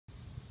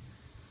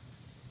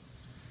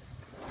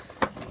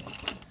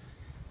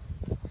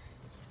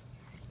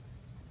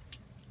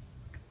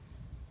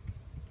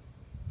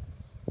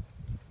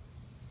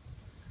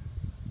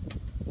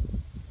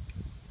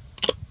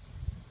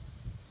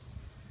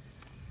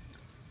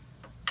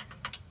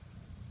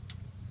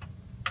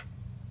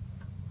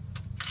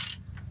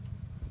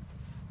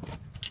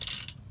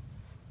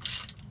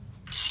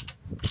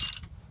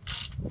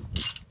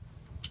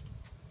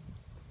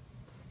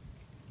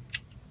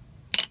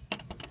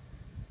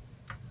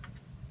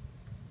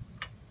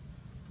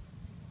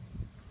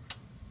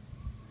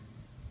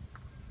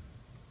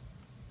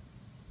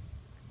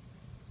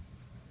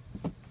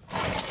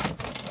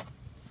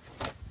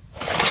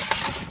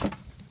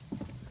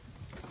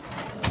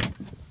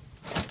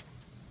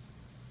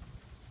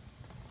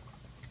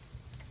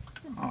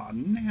Aw,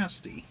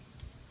 nasty.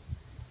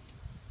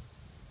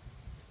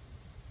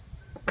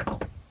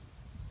 What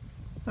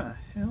the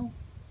hell?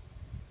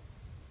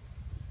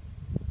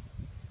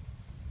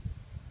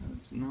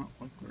 That does not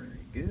look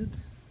very good.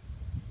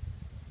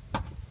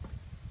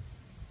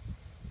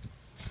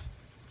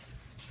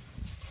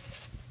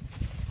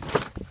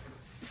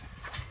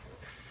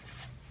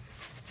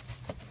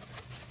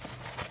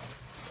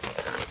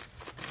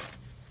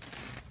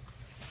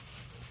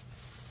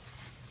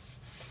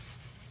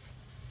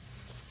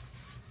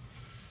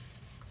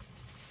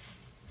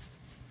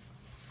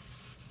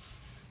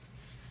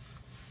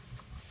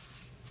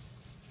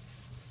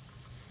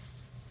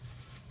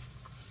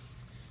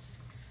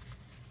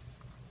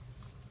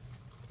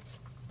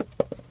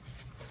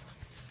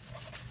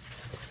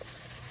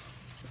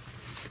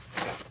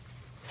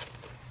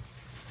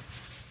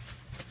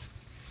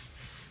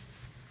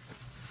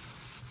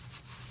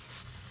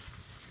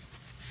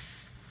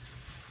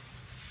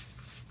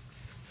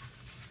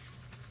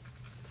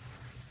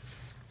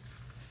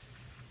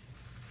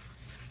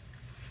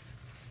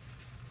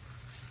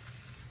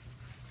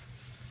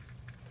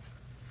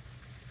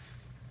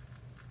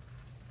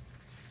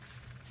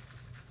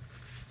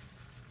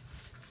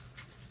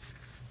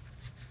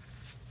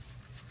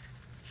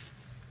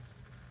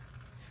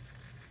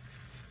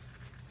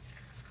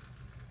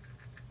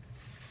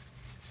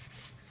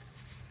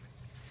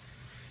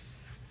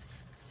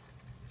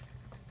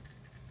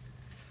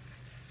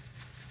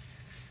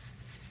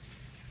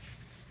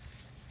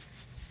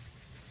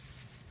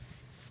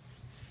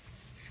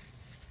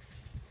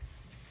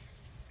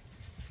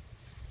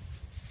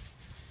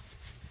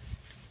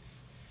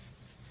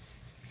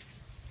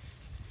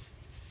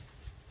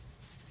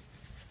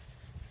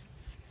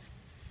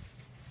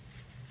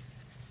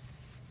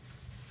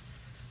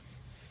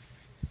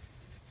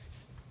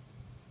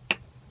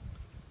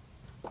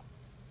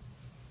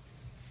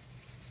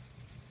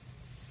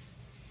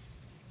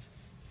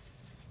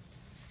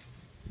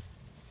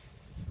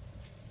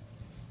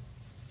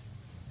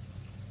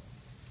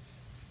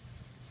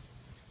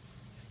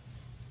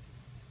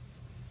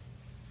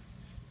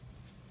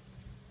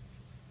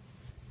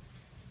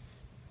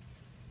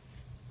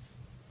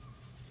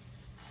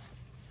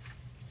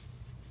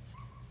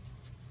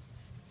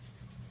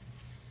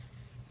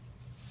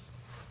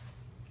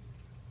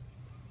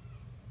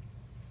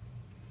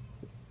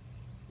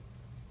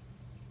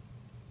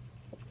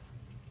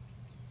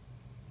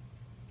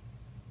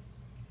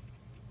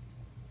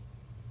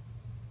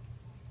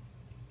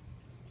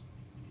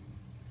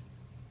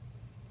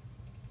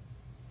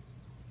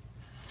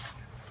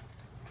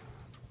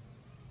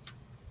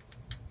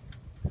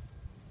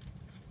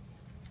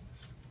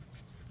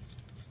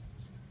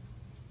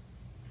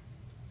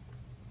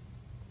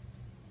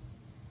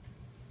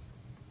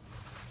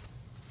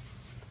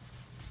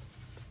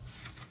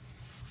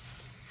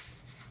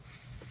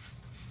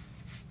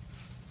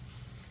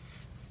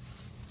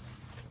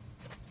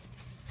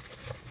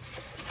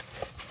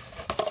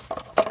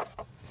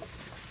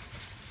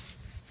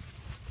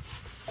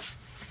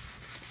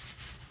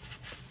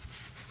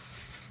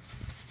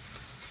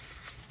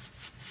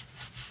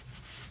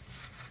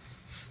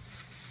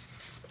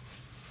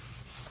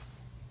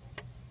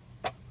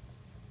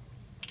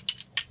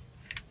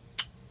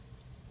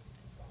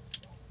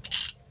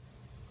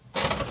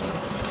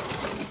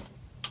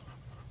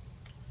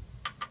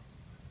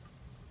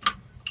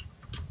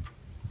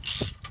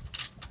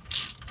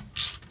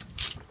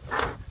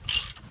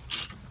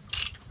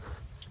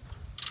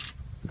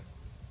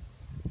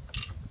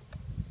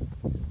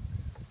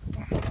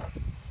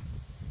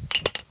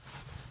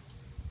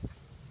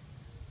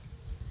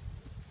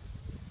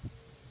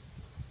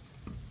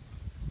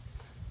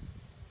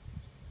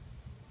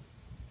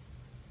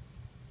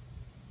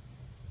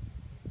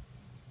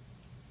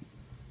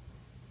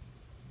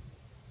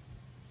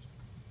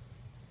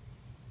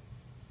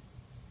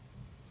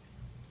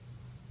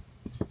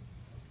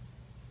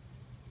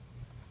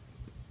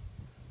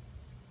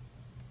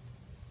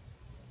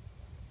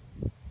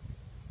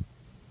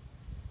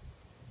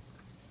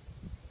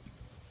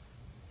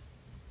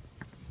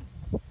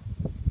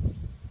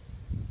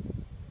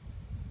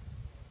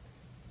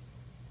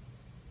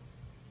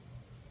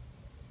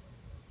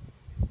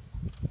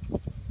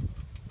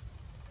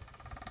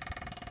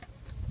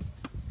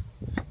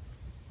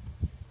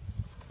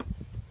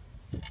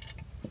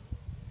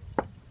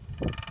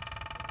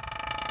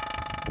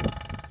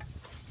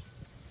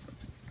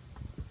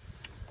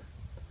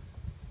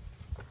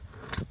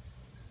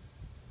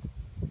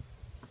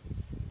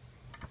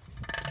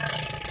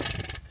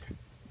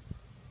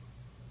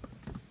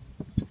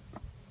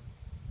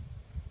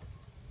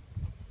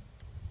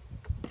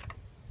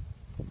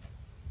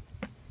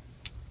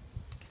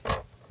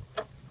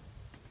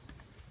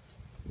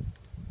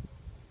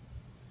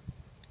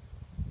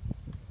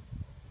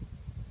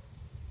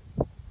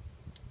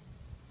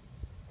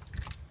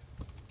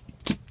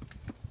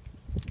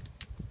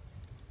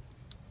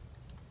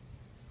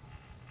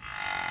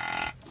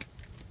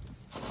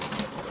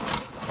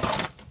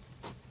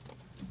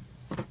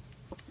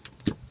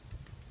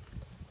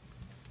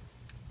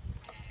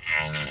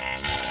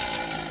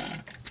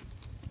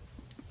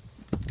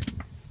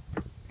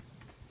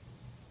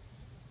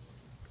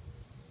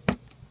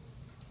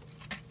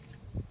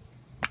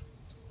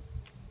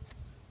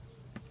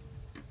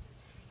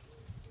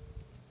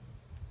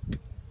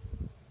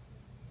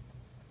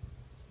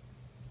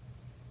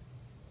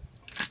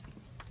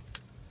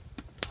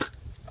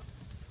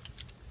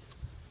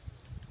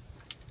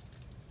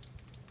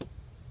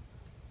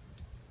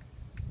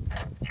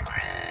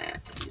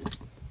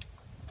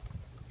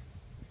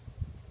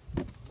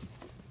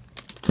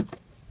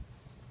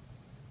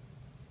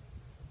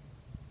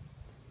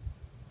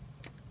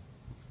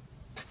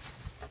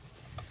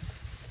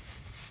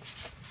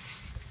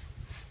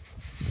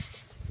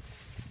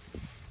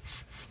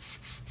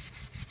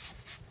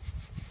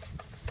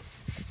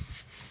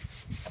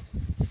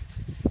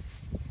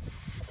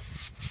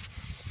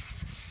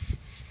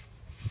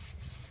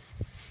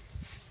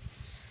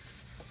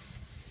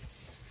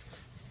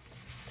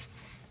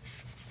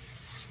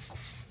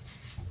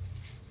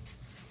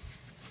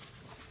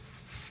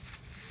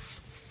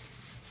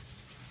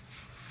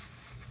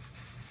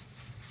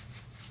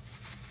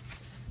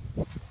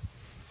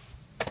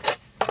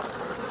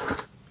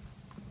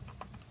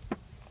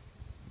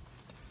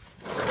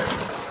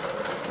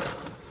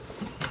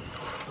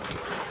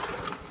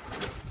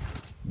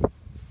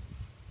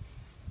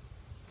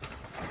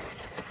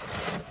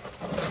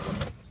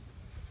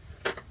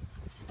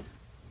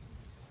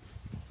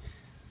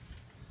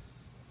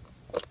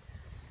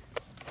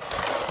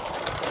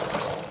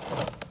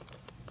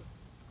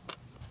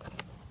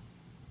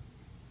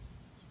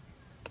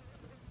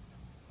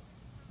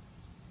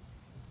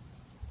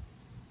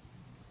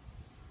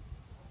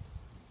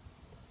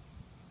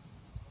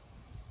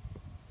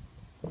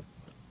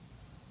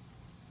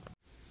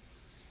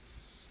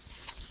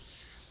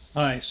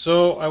 Hi,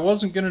 so I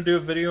wasn't going to do a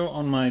video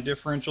on my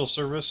differential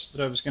service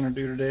that I was going to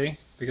do today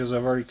because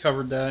I've already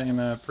covered that in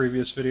a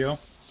previous video.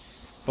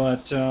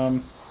 But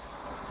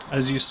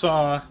as you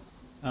saw,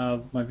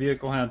 my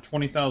vehicle had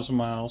 20,000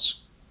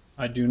 miles.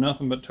 I do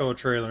nothing but tow a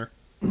trailer.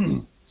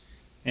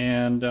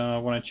 And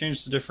when I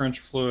changed the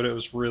differential fluid, it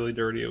was really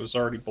dirty. It was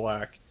already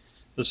black.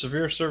 The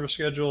severe service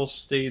schedule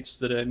states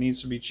that it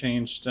needs to be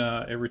changed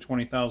every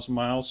 20,000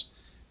 miles,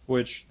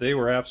 which they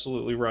were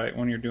absolutely right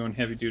when you're doing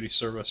heavy duty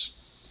service.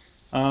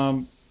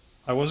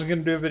 I wasn't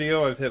going to do a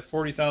video. I've hit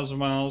 40,000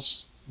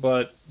 miles,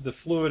 but the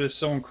fluid is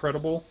so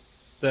incredible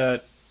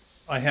that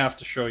I have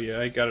to show you.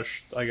 I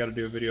gotta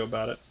do a video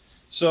about it.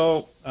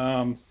 So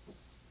I'm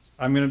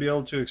going to be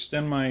able to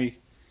extend my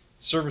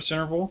service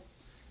interval,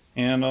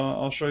 and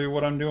I'll show you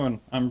what I'm doing.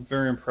 I'm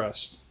very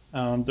impressed.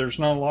 There's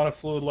not a lot of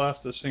fluid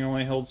left. This thing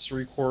only holds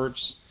 3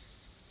 quarts.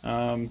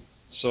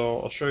 So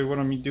I'll show you what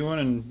I'm doing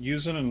and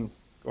using, and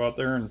go out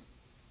there, and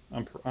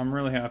I'm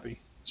really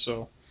happy.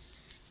 So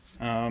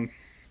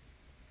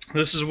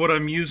this is what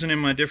I'm using in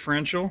my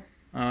differential.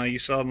 You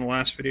saw in the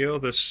last video,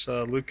 this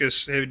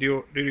Lucas heavy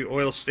duty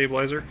oil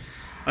stabilizer.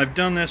 I've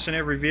done this in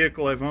every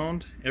vehicle I've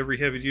owned, every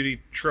heavy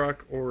duty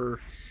truck or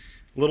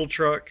little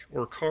truck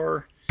or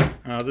car.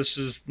 This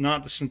is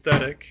not the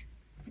synthetic.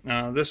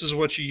 This is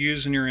what you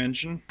use in your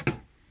engine.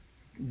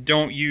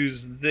 Don't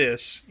use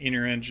this in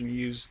your engine,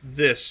 use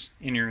this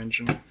in your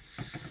engine.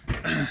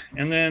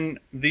 And then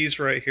these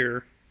right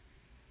here.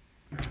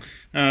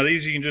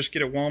 These you can just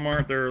get at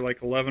Walmart. They're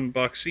like 11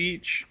 bucks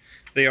each.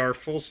 They are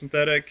full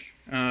synthetic.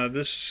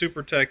 This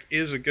SuperTech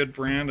is a good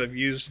brand. I've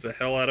used the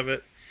hell out of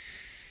it.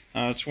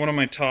 It's one of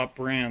my top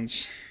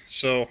brands.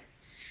 So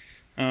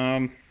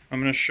I'm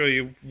going to show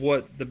you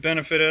what the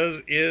benefit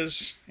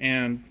is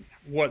and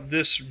what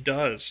this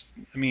does.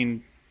 I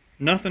mean,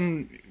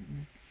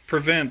 nothing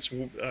prevents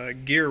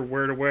gear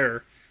wear to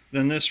wear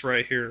than this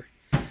right here.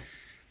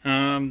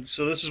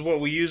 So this is what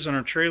we use on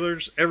our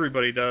trailers.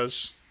 Everybody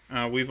does.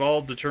 We've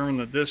all determined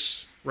that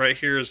this right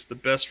here is the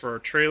best for our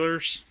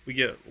trailers. We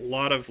get a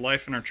lot of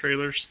life in our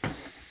trailers.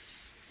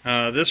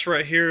 This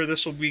right here,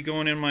 this will be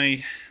going in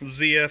my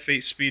ZF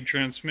 8-speed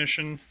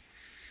transmission.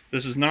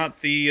 This is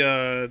not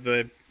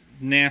the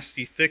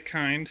nasty thick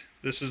kind.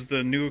 This is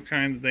the new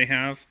kind that they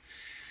have.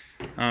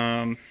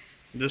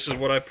 This is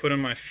what I put in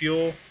my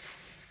fuel.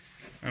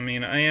 I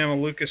mean, I am a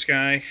Lucas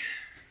guy.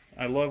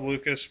 I love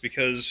Lucas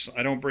because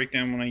I don't break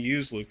down when I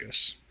use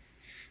Lucas.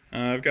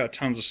 I've got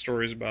tons of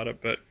stories about it,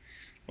 but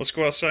let's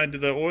go outside to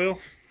the oil,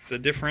 the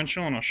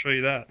differential, and I'll show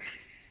you that.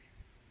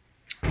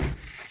 Yeah,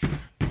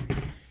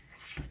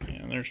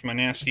 there's my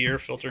nasty air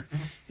filter.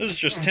 This is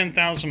just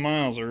 10,000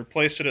 miles. I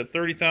replaced it at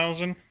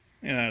 30,000.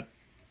 Yeah,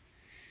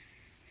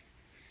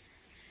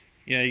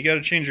 you got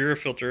to change your air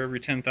filter every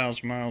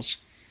 10,000 miles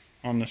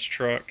on this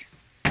truck.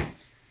 Yeah,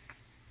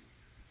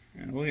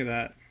 look at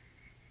that.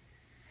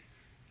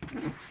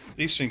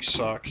 These things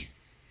suck.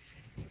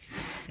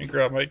 Let me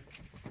grab my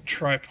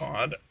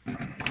tripod.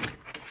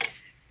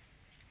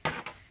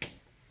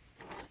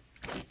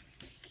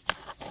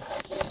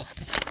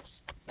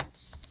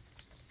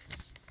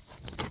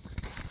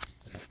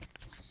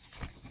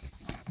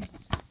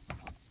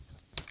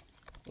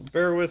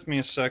 Bear with me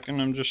a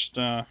second. I'm just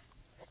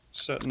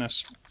setting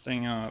this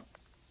thing up.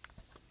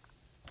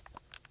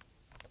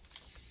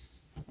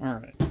 All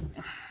right.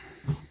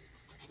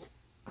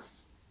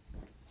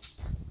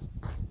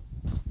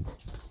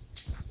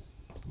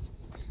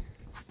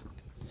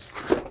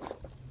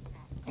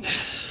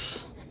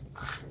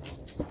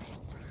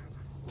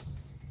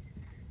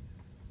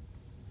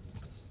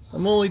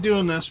 I'm only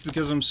doing this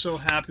because I'm so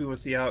happy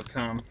with the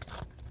outcome.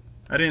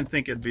 I didn't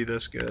think it'd be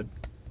this good.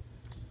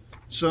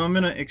 So I'm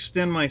going to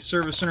extend my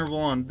service interval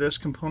on this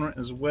component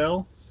as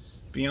well,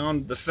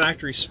 beyond the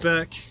factory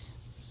spec,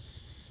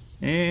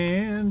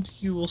 and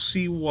you will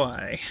see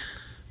why.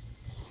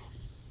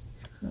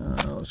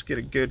 Let's get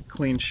a good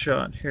clean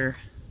shot here.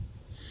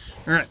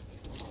 Alright,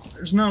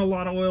 there's not a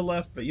lot of oil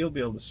left, but you'll be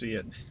able to see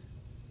it.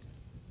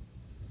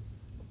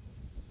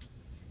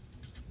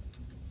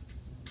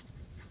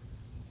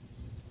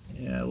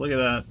 Yeah, look at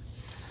that.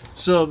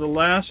 So the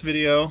last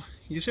video,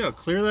 you see how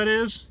clear that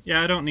is?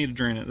 Yeah, I don't need to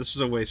drain it. This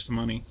is a waste of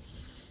money.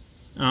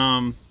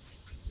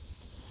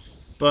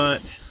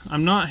 But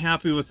I'm not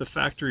happy with the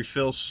factory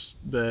fills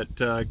that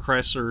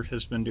Chrysler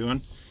has been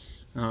doing.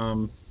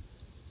 I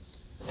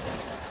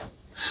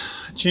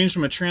changed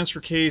my transfer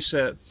case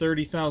at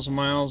 30,000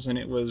 miles and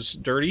it was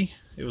dirty.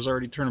 It was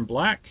already turning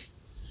black.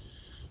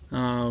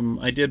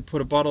 I did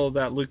put a bottle of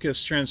that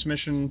Lucas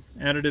transmission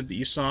additive that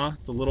you saw,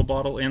 the little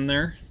bottle, in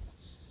there.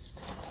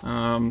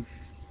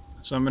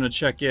 So I'm going to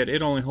check it.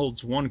 It only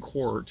holds 1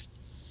 quart.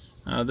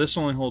 This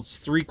only holds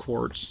 3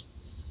 quarts.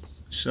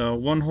 So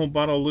 1 whole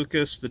bottle of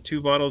Lucas, the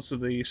 2 bottles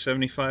of the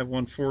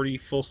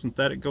 75-140 full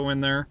synthetic go in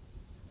there.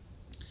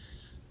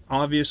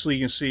 Obviously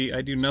you can see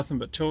I do nothing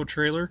but tow a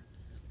trailer.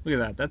 Look at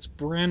that. That's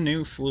brand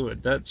new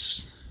fluid.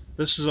 This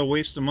is a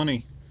waste of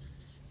money.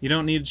 You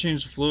don't need to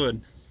change the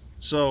fluid.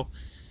 So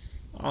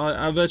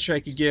I bet you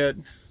I could get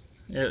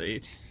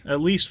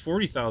at least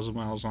 40,000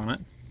 miles on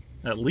it.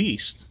 At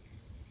least.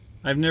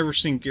 I've never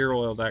seen gear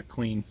oil that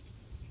clean.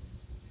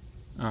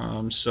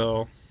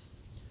 So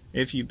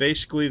if you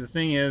basically, the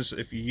thing is,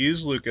 if you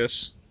use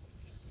Lucas,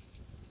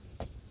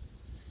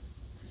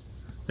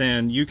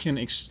 then you can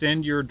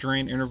extend your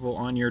drain interval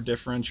on your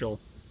differential.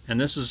 And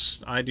this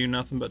is, I do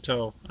nothing but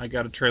tow. I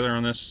got a trailer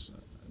on this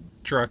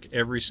truck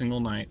every single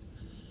night.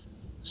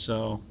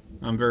 So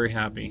I'm very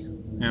happy,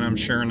 and I'm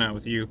sharing that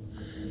with you.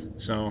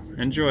 So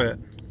enjoy it.